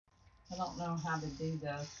I don't know how to do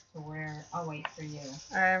this to where I'll wait for you.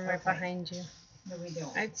 I'm right behind you. What are we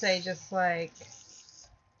doing? I'd say just like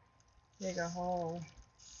dig a hole.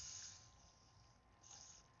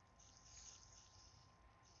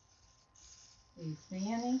 Do you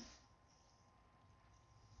see any?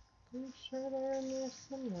 I'm sure they're in there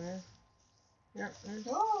somewhere. Yep.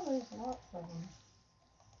 Oh, there's lots of them.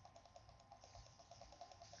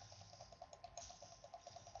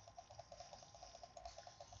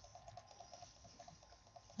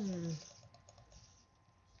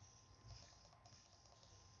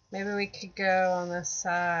 Maybe we could go on the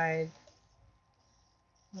side,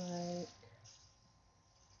 like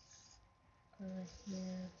over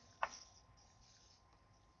here.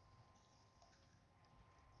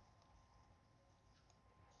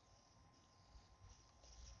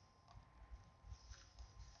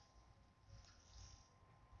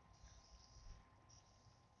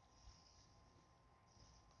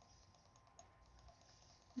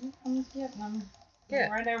 I'm getting them. Good.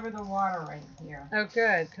 Right over the water right here. Oh,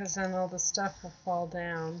 good, because then all the stuff will fall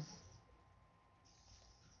down.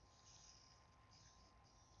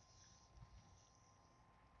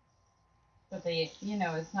 But they, you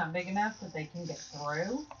know, it's not big enough that they can get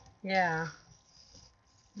through. Yeah.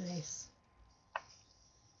 Nice.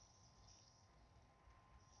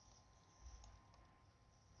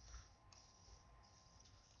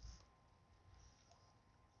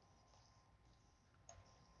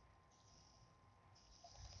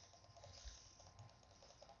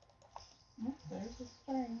 Oh, there's a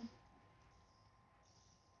string.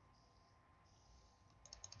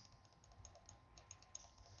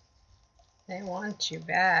 They want you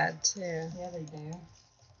bad, too. Yeah, they do.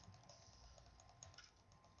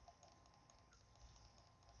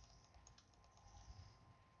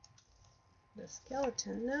 The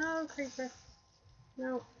skeleton. No, creeper.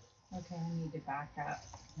 No. Okay, I need to back up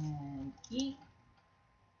and eat.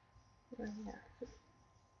 Oh, yeah.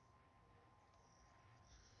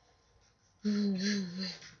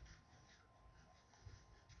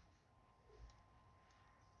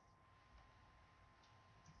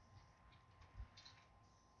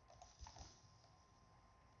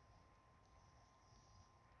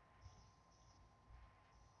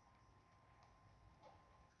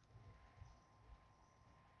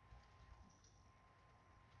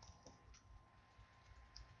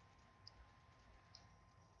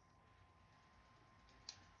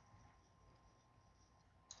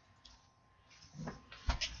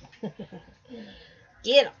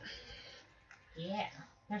 Get him. Yeah.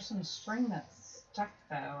 There's some string that's stuck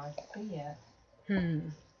though. I see it.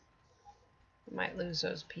 Might lose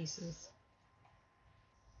those pieces.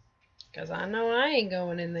 Because I know I ain't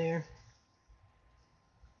going in there.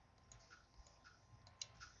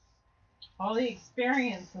 All the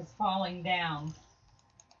experience is falling down.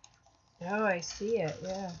 Oh, I see it,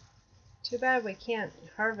 yeah. Too bad we can't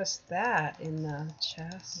harvest that in the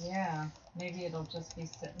chest. Yeah. Maybe it'll just be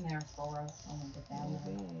sitting there for us when we get down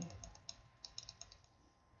there. Maybe.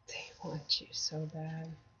 They want you so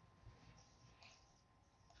bad.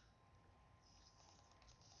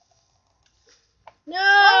 No!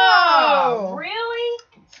 Oh, really?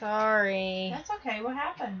 Sorry. That's okay. What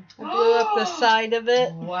happened? I blew up the side of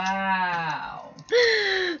it. Wow.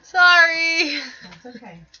 Sorry. That's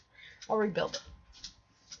okay. I'll rebuild it.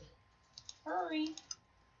 Hurry.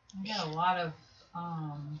 I got a lot of,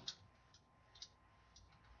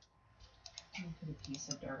 let me put a piece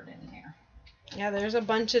of dirt in there. Yeah, there's a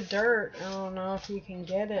bunch of dirt. I don't know if you can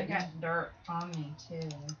get it. I got dirt on me too.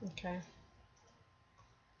 Okay.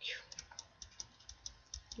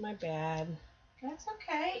 My bad. That's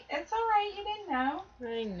okay. It's alright. You didn't know.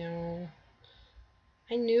 I know.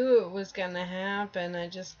 I knew it was gonna happen. I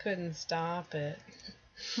just couldn't stop it.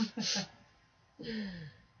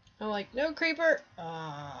 I'm like, no creeper.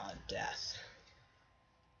 Ah, death.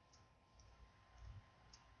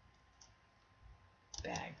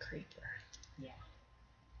 Bad creeper. Yeah.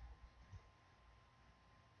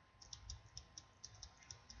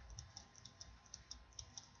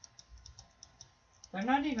 They're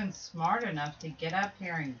not even smart enough to get up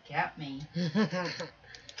here and get me.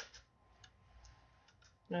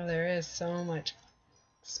 No, there is so much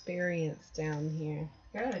experience down here.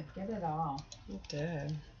 Good. Get it all. You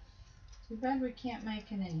did. Too bad we can't make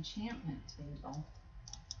an enchantment table.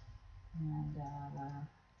 And,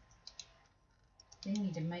 they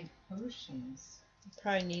need to make potions. You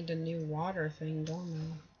probably need a new water thing,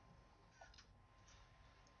 don't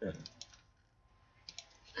they?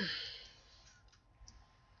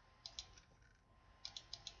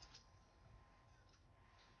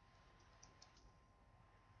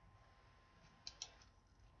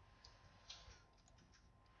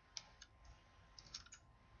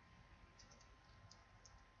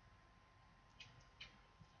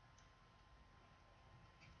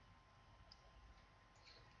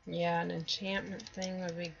 Yeah, an enchantment thing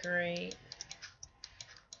would be great.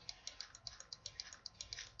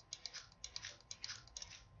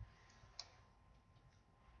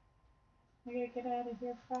 I gotta get out of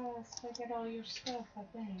here fast. I got all your stuff, I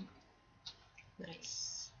think.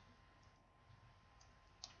 Nice.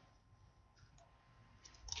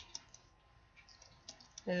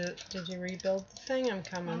 Did you rebuild the thing? I'm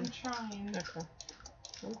coming. I'm trying. Okay.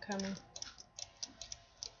 I'm coming.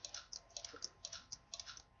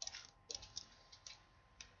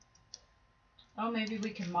 Oh, maybe we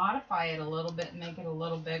can modify it a little bit and make it a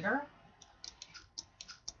little bigger?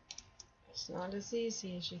 It's not as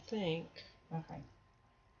easy as you think. Okay.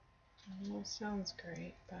 I know it sounds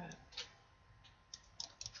great, but...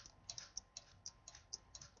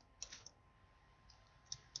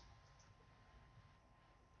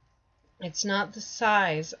 It's not the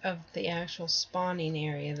size of the actual spawning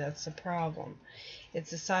area that's the problem. It's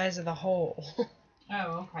the size of the hole.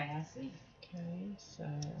 Oh, okay, I see. Okay, so...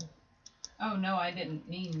 Oh, no, I didn't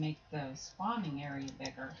mean make the spawning area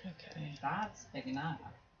bigger. Okay. That's big enough.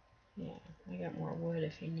 Yeah, I got more wood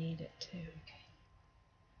if you need it too. Okay.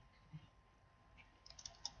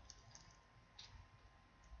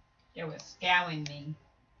 It was scowling me.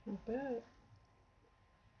 I bet.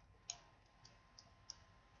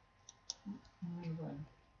 I would.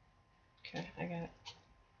 Okay, I got it.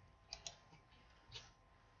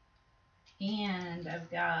 And I've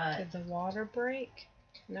got Did the water break?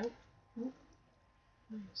 Nope. Nope.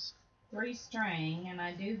 Nice. 3 string, and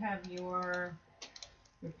I do have your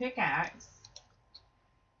pickaxe.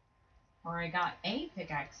 Or I got a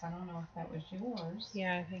pickaxe. I don't know if that was yours.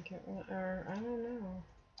 Yeah, I think it was, or I don't know.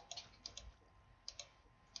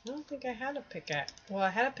 I don't think I had a pickaxe. Well, I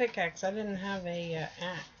had a pickaxe. I didn't have a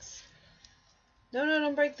axe. No, no,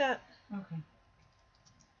 don't break that. Okay.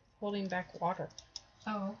 Holding back water.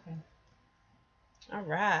 Oh, okay. All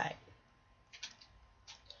right.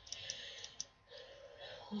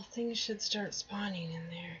 Well, things should start spawning in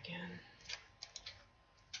there again.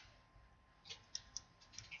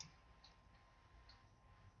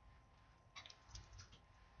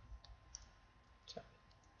 So,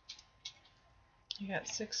 I got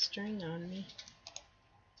 6 string on me.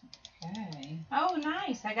 Okay. Oh,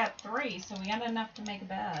 nice. I got 3, so we got enough to make a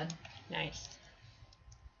bed. Nice.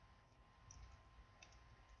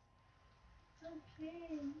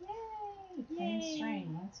 Okay, yay! 10 Yay.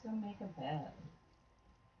 string. Let's go make a bed.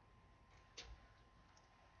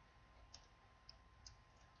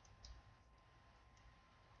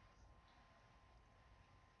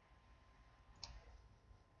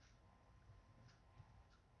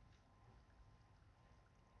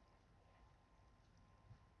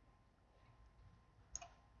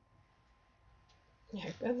 Yeah,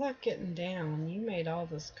 good luck getting down. You made all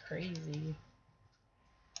this crazy.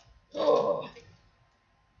 Oh!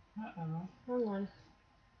 Uh-oh. Wrong one.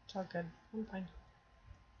 It's all good. I'm fine.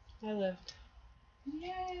 I lived.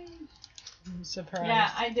 Yay! I'm surprised.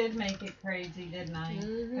 Yeah, I did make it crazy, didn't I?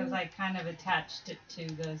 Mhm. Because I kind of attached it to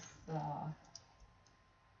this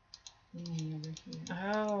thingy over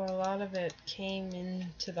here. Oh, a lot of it came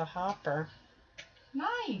into the hopper.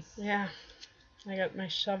 Nice! Yeah. I got my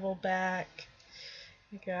shovel back.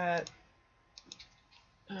 I got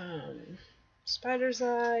spider's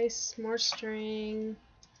ice, more string.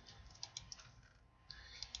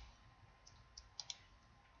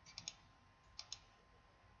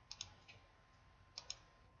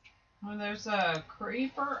 Well, there's a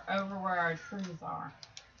creeper over where our trees are.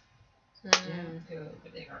 Don't go over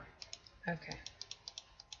there. Okay.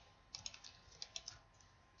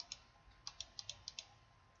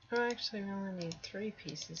 Oh, actually, we only need 3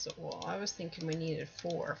 pieces of wool. I was thinking we needed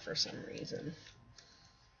 4 for some reason.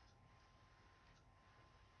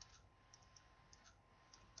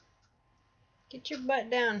 Get your butt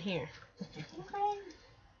down here. Okay.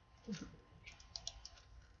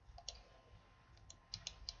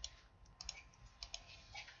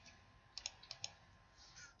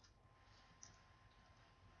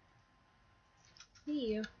 See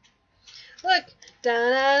you. Look!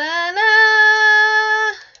 Da-na-na-na!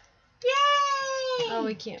 Yay! Oh,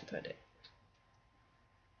 we can't put it.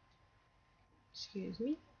 Excuse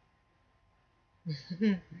me.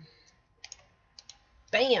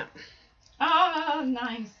 Bam! Ah,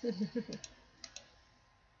 nice.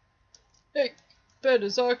 Hey, bed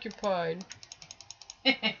is occupied.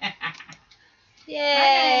 Okay,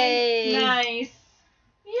 Yay! nice.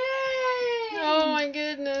 Yay! Oh my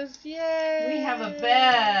goodness, yay! We have a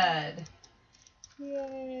bed.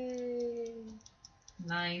 Yay!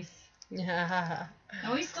 Nice. Yeah.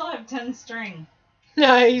 And we still have 10 string.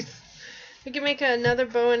 Nice. We can make another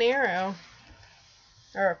bow and arrow.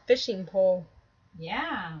 Or a fishing pole.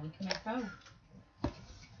 Yeah, we can make both.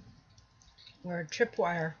 Or a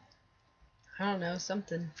tripwire. I don't know,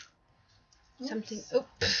 something. Oops. Something. Oh.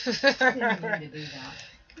 Didn't mean to do that.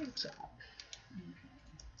 Good job. Okay.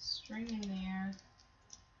 String in there.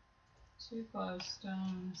 2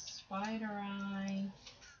 glowstones. Spider eye.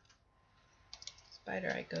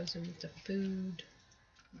 Spider eye goes in with the food.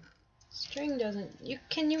 String doesn't.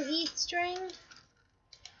 Can you eat string?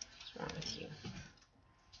 What's wrong with you?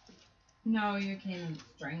 No, you can't eat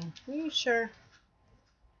string. Are you sure?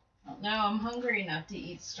 No, I'm hungry enough to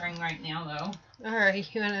eat string right now, though.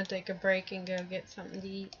 Alright, you wanna take a break and go get something to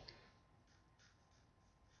eat?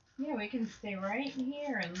 Yeah, we can stay right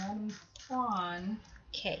here and let them spawn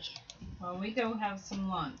Okay. while we go have some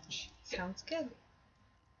lunch. Sounds good.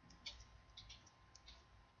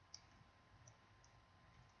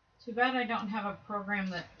 Too bad I don't have a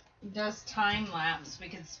program that does time lapse. We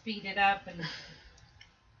could speed it up and.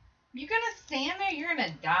 You gonna stand there? You're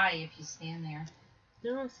gonna die if you stand there. I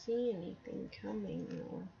don't see anything coming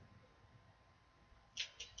though.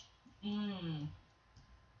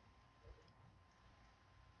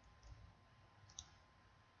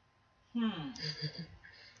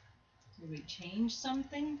 Did we change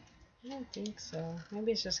something? I don't think so.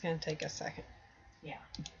 Maybe it's just gonna take a second. Yeah.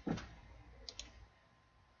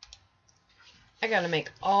 I gotta make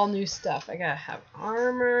all new stuff. I gotta have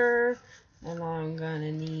armor, and I'm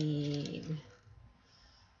gonna need.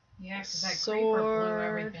 Yeah, because that creeper blew sword.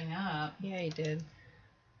 everything up. Yeah, he did.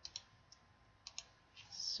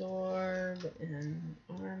 Sword and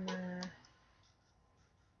armor.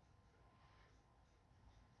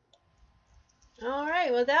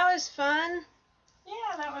 Alright, well that was fun.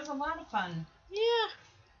 Yeah, that was a lot of fun. Yeah.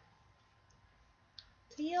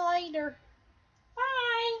 See you later.